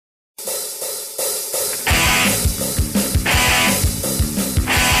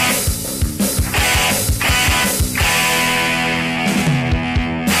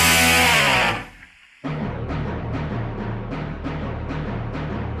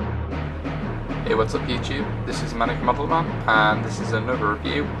Hey, what's up YouTube? This is ManicModelMan and this is another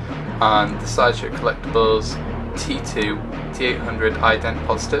review on the Sideshow Collectibles T800 Ident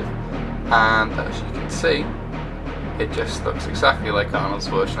Positive, and as you can see it just looks exactly like Arnold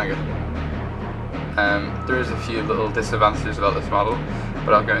Schwarzenegger. There is a few little disadvantages about this model,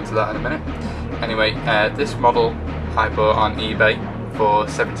 but I'll go into that in a minute. Anyway, this model I bought on eBay for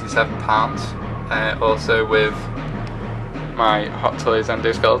 £77, also with my Hot Toys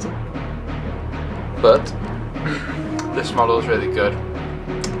endoskeleton. But this model is really good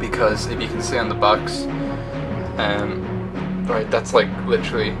because if you can see on the box, right, that's like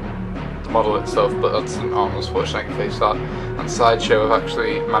literally the model itself, but that's an Arnold Schwarzenegger face art. And Sideshow have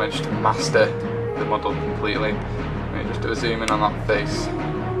actually managed to master the model completely. Let me just do a zoom in on that face.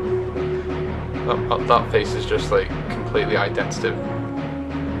 That face is just like completely identical.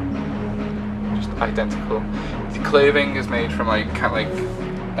 Just identical. The clothing is made from like kind of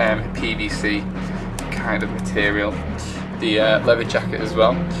like PVC kind of material. The leather jacket as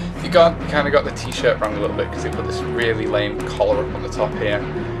well. You kind of got the t-shirt wrong a little bit because they put this really lame collar up on the top here,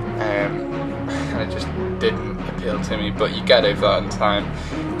 and it just didn't appeal to me, but you get over that in time.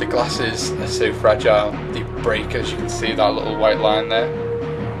 The glasses are so fragile, they break, as you can see that little white line there.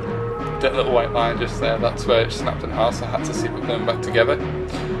 That little white line just there, that's where it snapped in half, so I had to super glue them back together.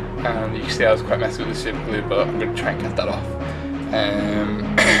 And you can see I was quite messy with the super glue, but I'm going to try and get that off.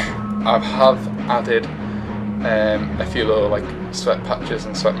 I have added a few little like sweat patches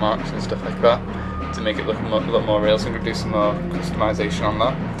and sweat marks and stuff like that to make it look a lot more real, so I'm going to do some more customization on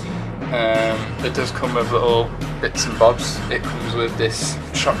that. It does come with little bits and bobs. It comes with this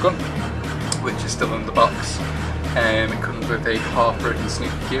shotgun, which is still in the box. It comes with a half-broken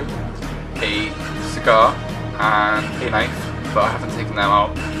snooker cube, a cigar and a knife, but I haven't taken them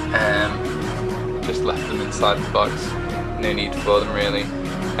out. Just left them inside the box. No need for them really.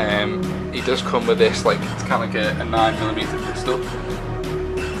 It does come with this, like, it's kind of like a 9mm pistol.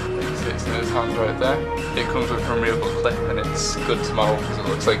 It's in his hand right there. It comes with a removable clip, and it's good to model because it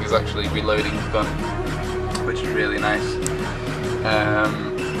looks like he's actually reloading the gun, which is really nice.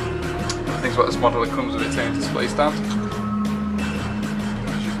 The things about this model, it comes with its own display stand.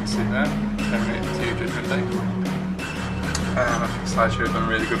 As you can see there, Terminator 2 Judgment Day. I think Sideshow have done a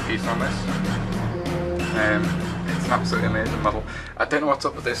really good piece on this. It's an absolutely amazing model. I don't know what's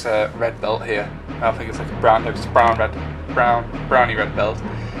up with this red belt here. I think it's like a brownie red belt.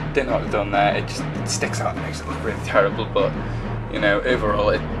 Don't know what they've done there. It sticks out and makes it look really terrible, but you know, overall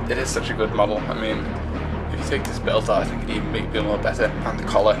it is such a good model. I mean, if you take this belt out, I think it'd even make it more better, and the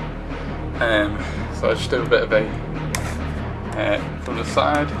collar. So I just do a bit of a from the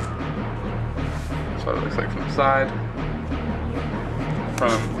side. That's what it looks like from the side.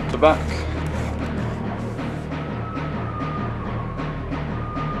 From the back.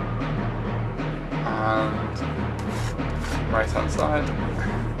 And right hand side.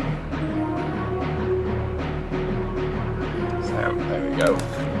 So there we go.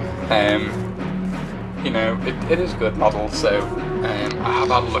 You know, it is a good model. So I have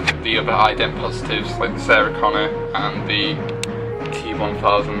had a look at the other Ident Positives, like the Sarah Connor and the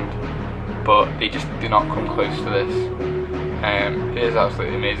T-1000, but they just do not come close to this. It is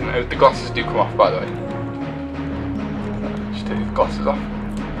absolutely amazing. Oh, the glasses do come off, by the way. Just take the glasses off.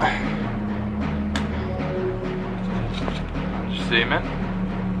 Just zoom in.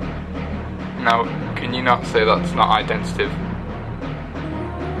 Now, can you not say that's not identitive?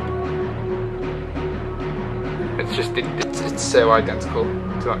 It's just it's so identical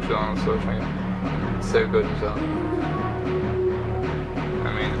to actual Arnold Schwarzenegger. It's so good as well. I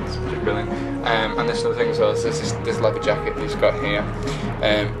mean, it's pretty brilliant. And this other thing as well is this leather jacket that he's got here.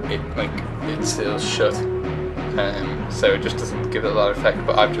 It seals shut, so it just doesn't give it a lot of effect.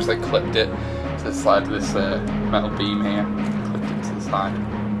 But I've just like clipped it to the side of this metal beam here. Clipped it to the side.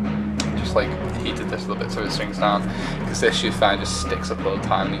 Just like heated this a little bit so it swings down, because this you find just sticks up all the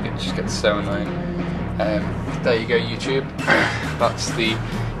time and it just gets so annoying. There you go, YouTube. That's the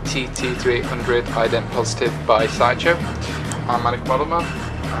T800 Ident Positive by Sideshow. I'm ManicModelMan.